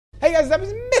Hey guys, that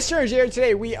was Mr. here.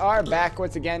 Today we are back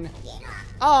once again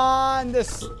on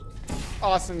this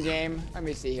awesome game. Let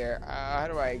me see here. How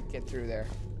do I get through there?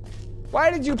 Why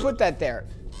did you put that there?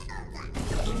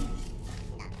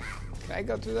 Can I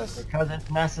go through this? Because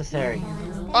it's necessary.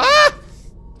 Ah!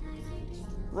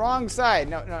 Wrong side.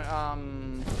 No.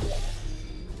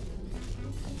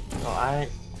 Oh,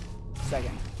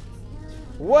 Second.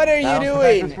 What are you That'll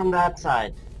doing? protect us from that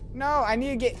side. No, I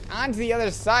need to get onto the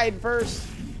other side first.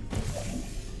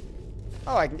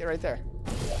 Oh, I can get right there.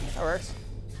 That works.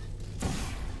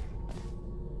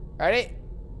 Ready?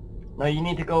 No, you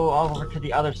need to go all over to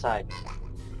the other side.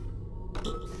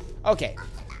 Okay.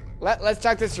 Let's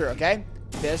talk this through, okay?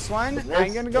 This one, This-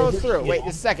 I'm gonna go is this through. you? Wait,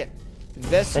 just a second.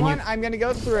 This Then one, you- I'm gonna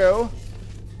go through.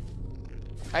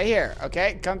 Right here,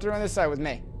 okay? Come through on this side with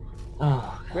me.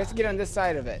 Oh, We have to get on this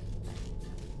side of it.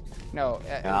 No,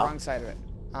 Yeah. wrong side of it.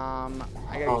 I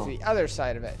gotta get to the other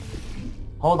side of it.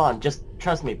 hold on, just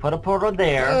trust me. Put a portal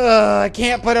there. Ugh, I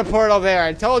can't put a portal there.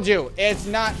 I told you, it's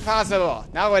not possible.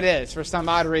 Now it is, for some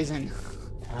odd reason.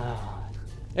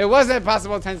 It wasn't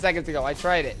possible 10 seconds ago. I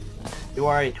tried it. You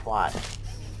are a twat.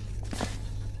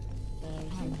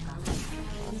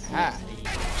 Ah.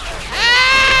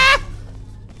 Ah!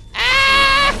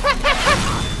 Ah!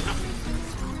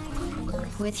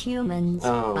 With humans,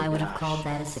 Oh, I would have gosh. called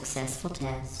that a successful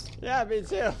test. Yeah, me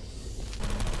too.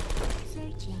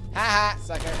 Haha,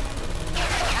 sucker.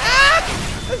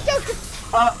 Ah! Let's go.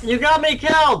 Oh, you got me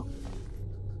killed!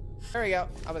 There we go.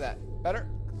 How about that? Better?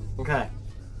 Okay.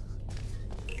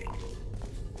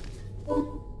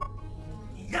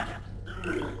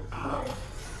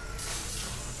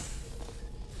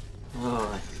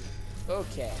 Oh,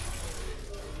 Okay.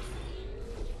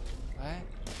 What?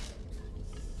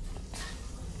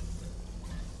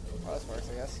 Well, this works,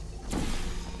 I guess.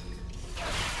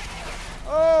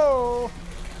 Oh!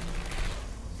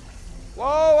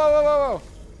 Whoa!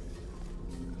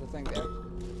 The thing there.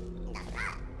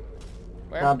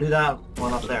 Where? now do that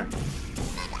one up there.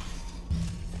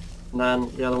 And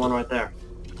then the other one right there.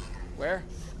 Where?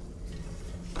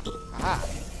 Aha.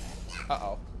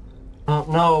 Uh-oh. Oh,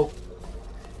 no.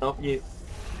 Nope, you.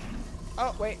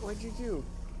 Oh, wait, what'd you do?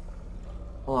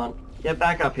 Hold on. Get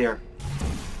back up here.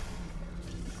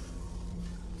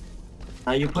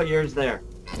 Now you put yours there.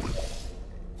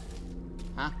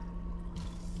 Huh?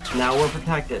 Now we're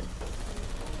protected.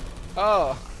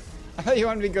 Oh. I thought you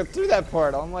wanted me to go through that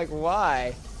portal. I'm like,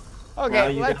 why? Now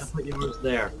Okay, you let's... gotta put yours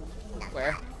there.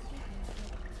 Where?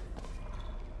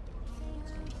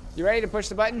 You ready to push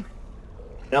the button?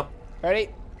 Yep. Ready,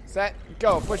 set,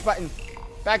 go. Push button.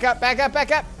 Back up, back up,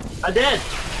 back up. I did!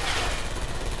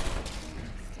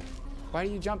 Why are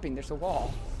you jumping? There's a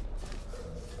wall.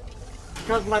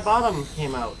 Because my bottom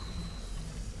came out.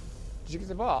 Did you get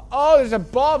the ball? Oh, there's a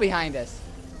ball behind us.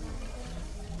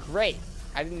 Great.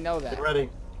 I didn't know that. Get ready.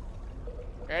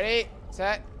 Ready,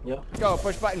 set, Yep. go.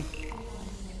 Push button.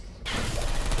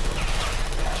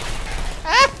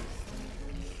 Ah!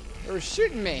 They were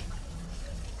shooting me.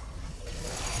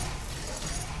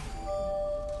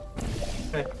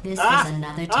 Okay. This Ah! is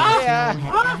another test Ah! no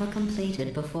one had ever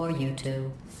completed before you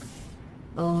two.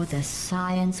 Oh, the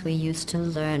science we used to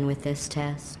learn with this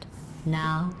test.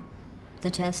 Now, the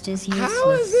test is useless. How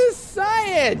is this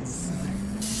science?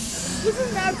 This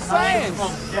is not science.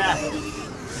 Of death.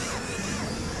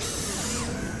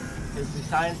 It's the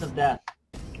science of death.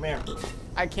 Come here.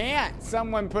 I can't.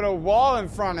 Someone put a wall in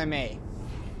front of me.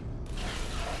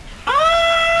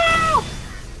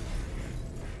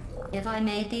 If I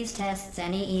made these tests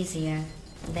any easier,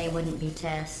 they wouldn't be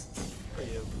tests.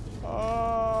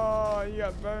 Oh, you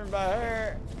got burned by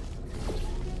her.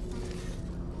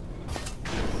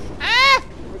 Ah!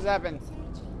 What's happened?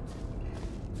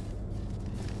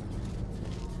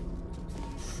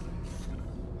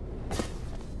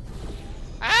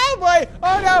 Oh boy!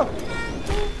 Oh no!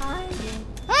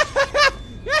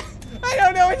 I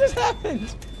don't know what just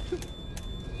happened.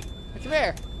 Come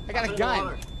here. I got a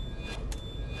gun.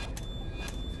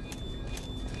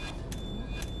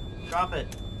 Drop it.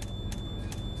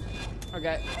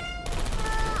 Okay.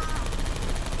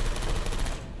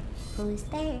 Who's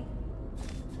there?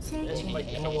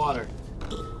 In the water.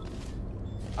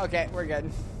 Okay, we're good.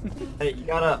 Hey, you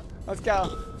gotta. Let's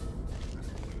go.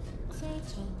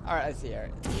 Alright, let's see here.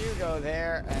 You go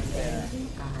there and there.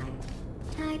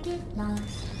 Target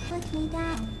lost. Put me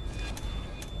down.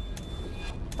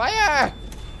 Fire!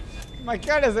 My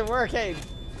gun doesn't work. Hey,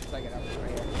 second up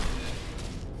right here.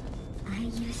 Are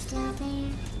you still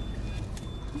there?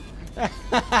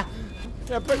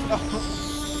 Yeah, put.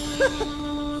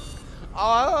 Oh.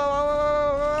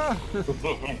 Oh.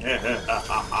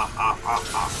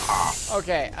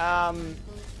 Okay.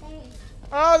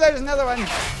 Oh, there's another one.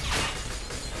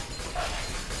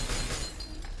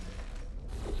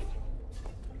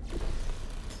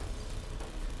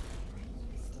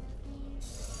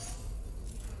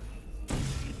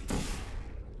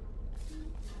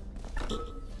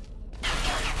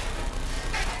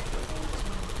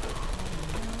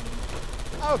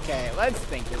 Okay, let's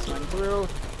think this one through.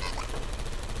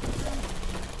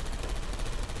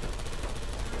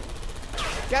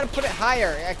 Gotta put it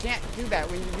higher. I can't do that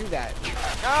when you do that.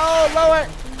 Oh, lower!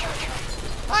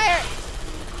 Higher!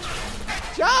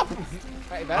 Jump!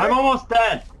 Right, I'm almost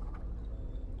dead.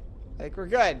 I think we're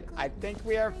good. I think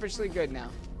we are officially good now.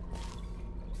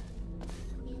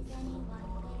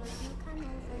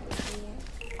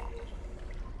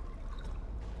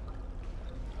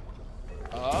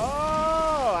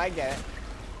 Oh, I get it.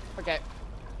 Okay.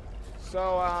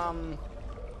 So,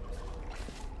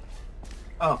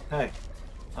 Oh, hey.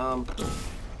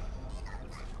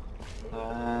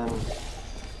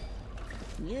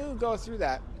 You go through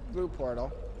that blue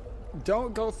portal.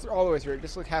 Don't go all the way through it.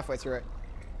 Just look halfway through it.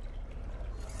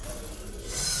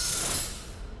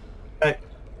 Hey.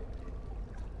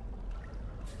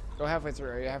 Go halfway through.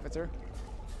 Are you halfway through?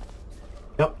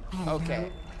 Yep.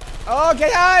 Okay. Oh,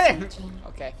 get out of there!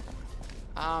 Okay.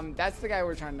 That's the guy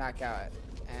we're trying to knock out,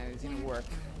 and it didn't work.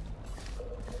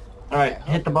 All right,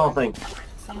 hit the ball thing.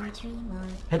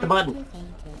 Hit the button.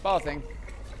 Ball thing.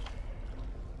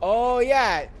 Oh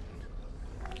yeah.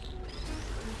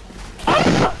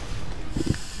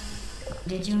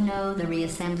 Did you know the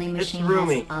reassembly machine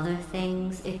has other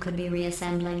things it could be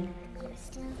reassembling?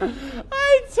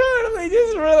 I totally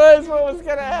just realized what was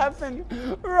gonna happen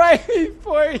right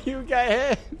before you got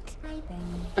hit.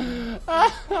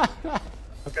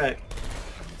 Okay.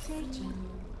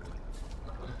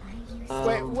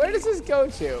 Wait, where does this go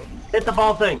to? Hit the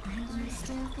ball thing.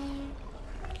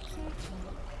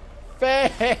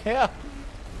 Fail.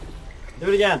 Do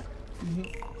it again.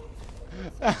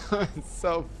 That was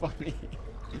so funny.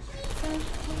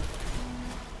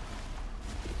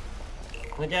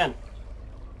 And again.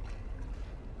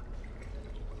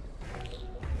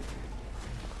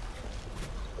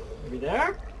 Are we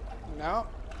there? No.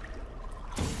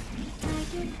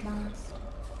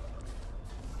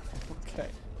 Okay.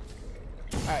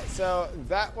 Alright, so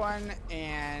that one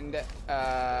and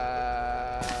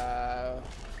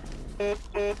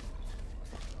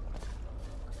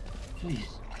Jeez.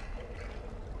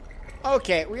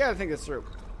 okay, we gotta think this through.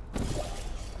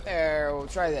 There, we'll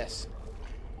try this.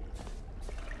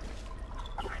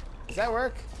 Does that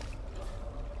work?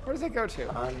 Where does that go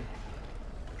to?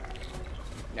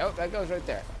 Nope, that goes right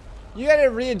there. You gotta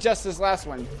readjust this last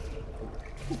one.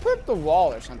 Just put up the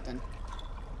wall or something.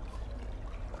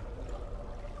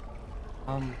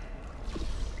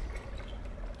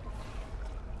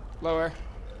 Lower.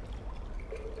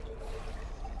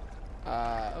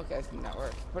 Okay, that did not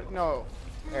work. But no,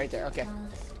 right there. Okay.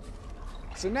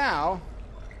 So now,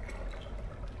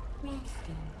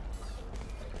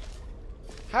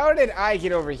 how did I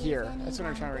get over here? That's what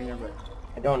I'm trying to remember.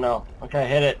 I don't know. Okay,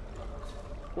 hit it.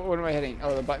 What am I hitting?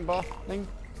 Oh, the button ball thing?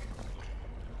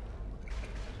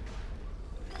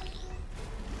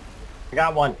 I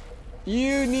got one.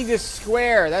 You need the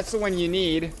square. That's the one you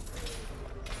need.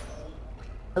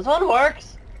 This one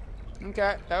works.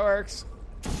 Okay, that works.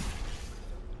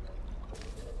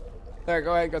 There,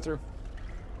 go ahead, go through.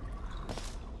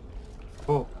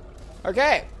 Cool.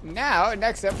 Okay, now,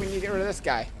 next up, we need to get rid of this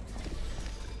guy.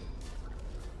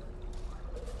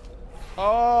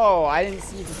 Oh, I didn't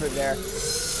see you can put it there.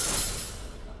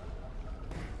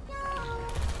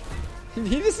 Did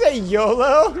he just say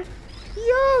YOLO?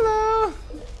 YOLO!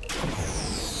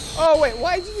 Oh, wait,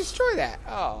 why did you destroy that?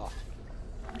 Oh.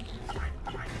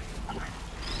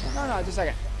 No, just a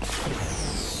second.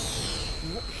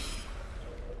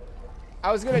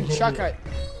 I was gonna chuck it.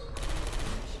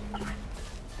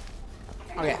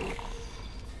 Okay.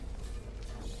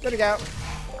 Good to go.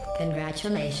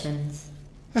 Congratulations.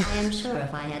 I am sure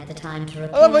if I had the time to I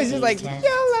love how repeat he's these just like, tests,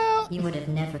 YOLO! you would have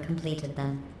never completed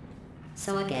them.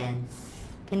 So again,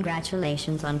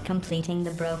 congratulations on completing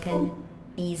the broken,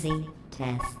 easy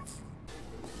tests.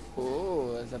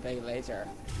 Ooh, there's a big laser.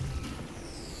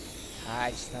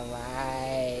 Touch the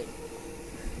light.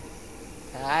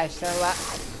 Touch the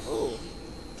light. Ooh.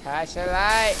 Touch the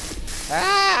light.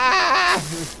 Ah!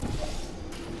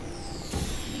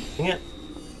 Dang it.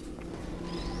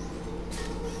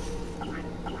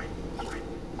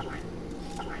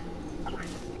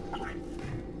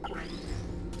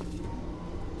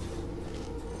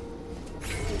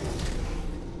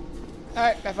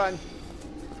 Alright, have fun.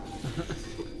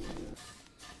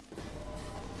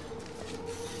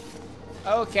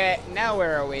 Okay, now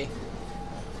where are we?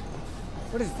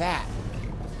 What is that?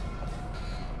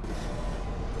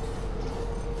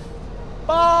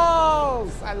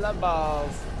 Balls! I love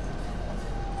balls.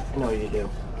 I know you do.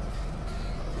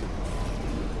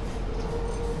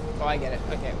 Oh, I get it.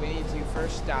 Okay, we need to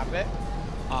first stop it.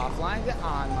 Offline to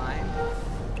online.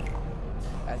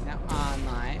 That's now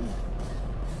online.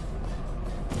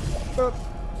 Boop.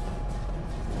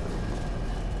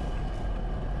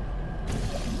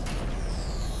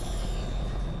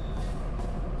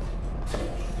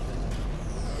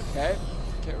 Okay,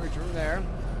 can't reach from there.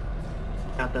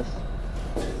 Got this.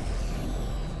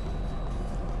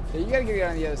 Yeah, you gotta get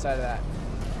on the other side of that.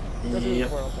 Go through the Yep.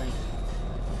 portal thing.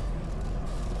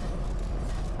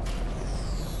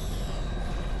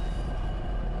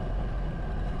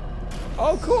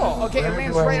 Oh, cool. Okay, it Where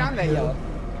lands do I right want on that to? yellow.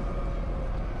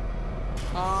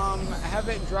 Have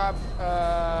it drop,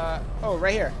 oh,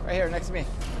 right here, next to me.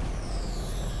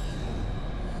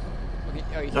 Okay,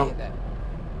 oh, you can't Nope. hit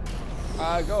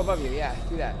that. Go above you, yeah,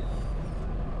 do that.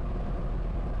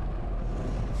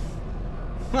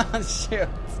 Oh, shoot.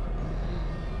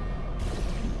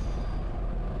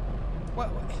 What?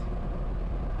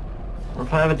 We'll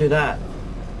probably have to do that.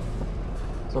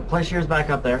 So place yours back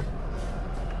up there.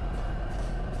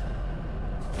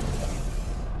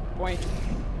 Point.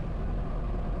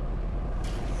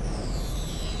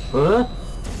 Huh?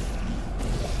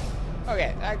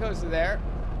 Okay, that goes to there.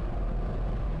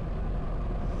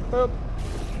 Boop.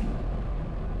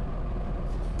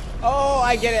 Oh,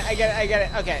 I get it.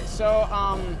 Okay, so,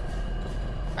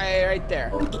 right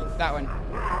there. That one.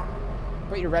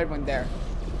 Put your red one there.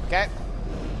 Okay.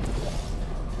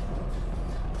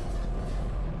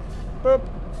 Boop.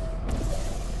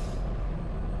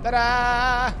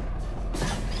 Ta-da!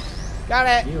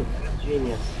 Got it. You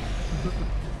genius.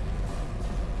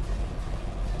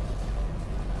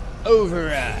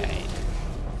 Override.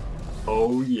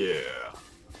 Oh yeah.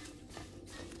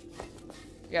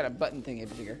 You got a button thing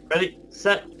bigger. Ready,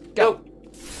 set, go.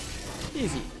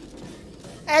 Easy.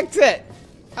 Exit.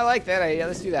 I like that idea.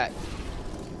 Let's do that.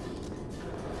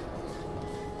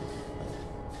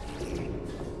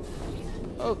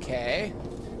 Okay.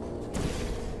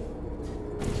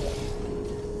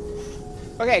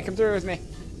 Okay, come through with me.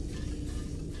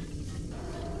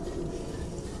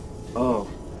 Oh.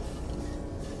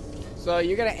 So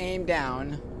you're gonna aim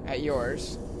down at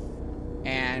yours.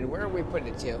 And where are we putting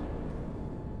it to?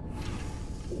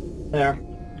 There.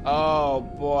 Oh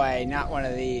boy, not one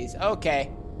of these.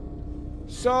 Okay.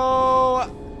 So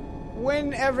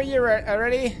whenever you're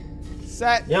ready,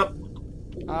 set. Yep.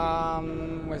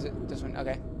 Was it this one?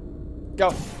 Okay.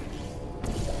 Go.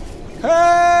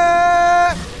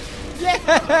 Ah!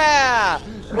 Yeah!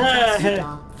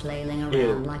 Stop flailing around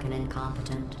Ew. like an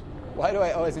incompetent. Why do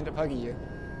I always end up hugging you?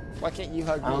 Why can't you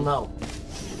hug me? I don't know.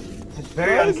 It's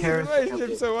very Why is this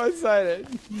relationship uncharacteristic so one-sided?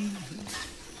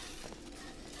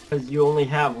 because you only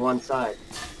have one side.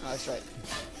 Oh, that's right.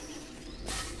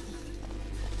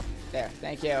 There,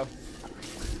 thank you.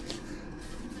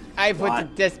 I put the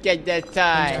What? disc at this In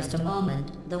time. just a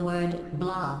moment, the word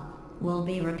blah will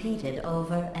be repeated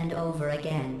over and over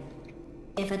again.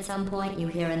 If at some point you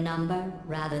hear a number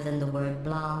rather than the word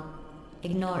blah,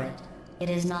 ignore it. It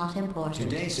is not important.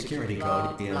 Today's security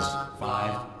code is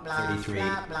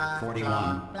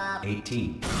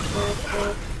 5334118.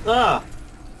 Ah!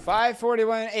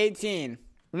 54118.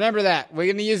 Remember that.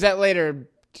 We're gonna use that later.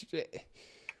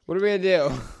 What are we gonna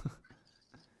do?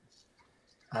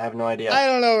 I have no idea. I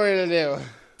don't know what we're gonna do.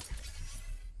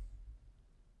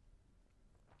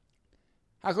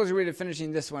 How close are we to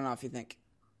finishing this one off, you think?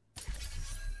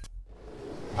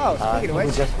 Oh, speaking of We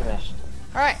which. just finished.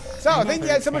 Alright, so I thank you never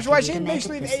guys so much for expected you watching. to Make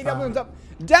sure make to it leave a this thumbs far. up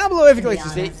down below if you'd To like be to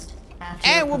see. honest, after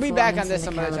And your we'll be back on performance this in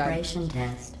some the other time. calibration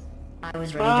test, I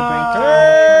was ready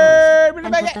Hey, to bring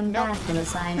it break back down and put them in. Nope. back in the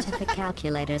scientific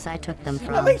calculators I took them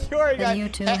from. like you already But got- you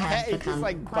two Hey, have it's just become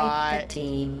like, quite bye. the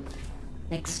team.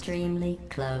 Extremely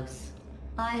close.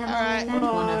 I have Alright. only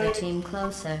met one other team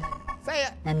closer. Say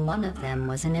it. And one of them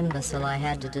was an imbecile I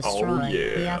had to destroy.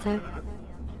 The other?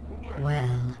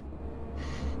 Well,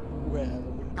 Well,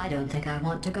 I don't think I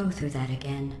want to go through that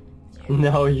again.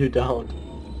 No, you don't.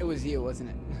 it was you,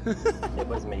 wasn't it? It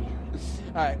was me.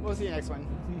 Alright, we'll see you next one.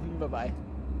 Bye-bye.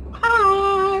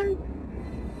 Bye!